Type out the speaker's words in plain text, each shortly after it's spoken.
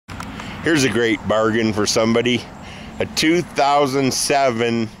Here's a great bargain for somebody. A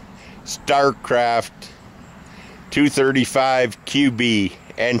 2007 Starcraft 235QB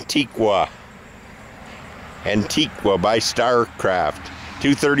Antiqua by Starcraft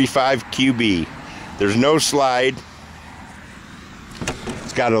 235QB. There's no slide.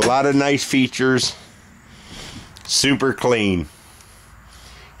 It's got a lot of nice features. Super clean.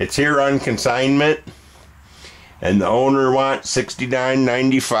 It's here on consignment, and the owner wants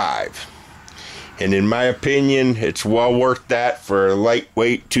 $69.95. And in my opinion, it's well worth that for a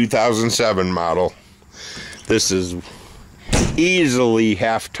lightweight 2007 model. This is easily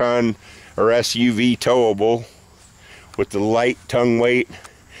half-ton or SUV towable with the light tongue weight.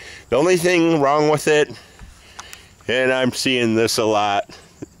 The only thing wrong with it, and I'm seeing this a lot,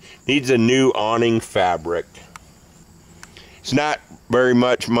 needs a new awning fabric. It's not very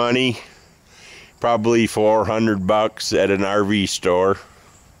much money, probably $400 at an RV store.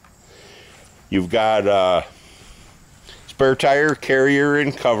 You've got a spare tire carrier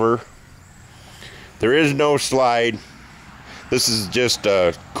and cover. There is no slide. This is just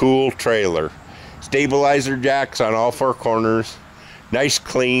a cool trailer. Stabilizer jacks on all four corners. Nice,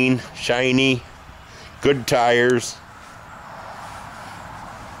 clean, shiny, good tires.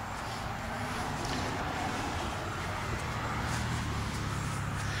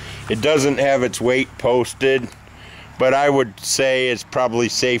 It doesn't have its weight posted, but I would say it's probably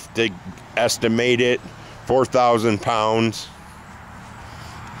safe to estimate it 4,000 pounds.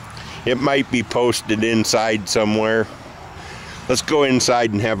 It might be posted inside somewhere. Let's go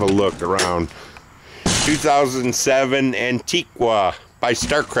inside and have a look around. 2007 Antiqua by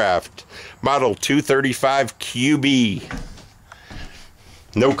Starcraft, model 235QB.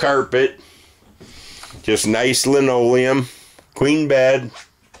 No carpet, just nice linoleum, queen bed,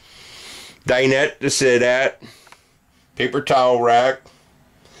 dinette to sit at, paper towel rack,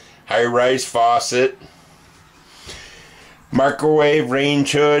 high-rise faucet, microwave,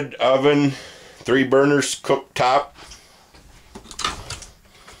 range hood, oven, 3 burners cooktop,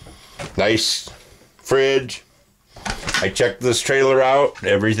 nice fridge. I checked this trailer out.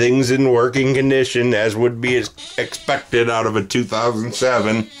 Everything's in working condition, as would be expected out of a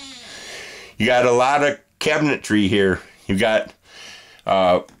 2007. You got a lot of cabinetry here. You got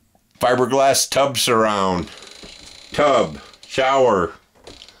fiberglass tub surround, tub, shower,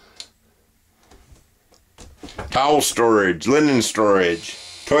 towel storage, linen storage,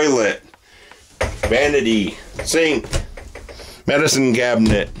 toilet, vanity, sink, medicine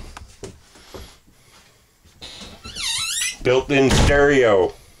cabinet, built-in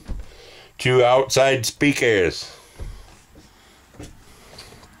stereo, 2 outside speakers.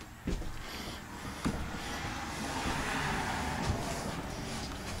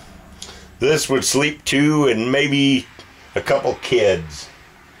 This would sleep 2 and maybe a couple kids.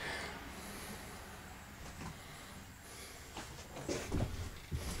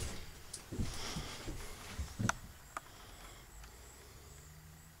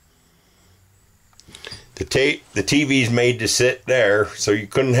 The TV's made to sit there, so you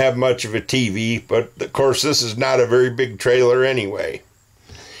couldn't have much of a TV, but of course this is not a very big trailer anyway.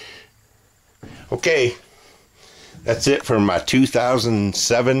 Okay, that's it for my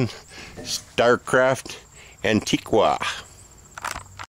 2007 Starcraft Antiqua.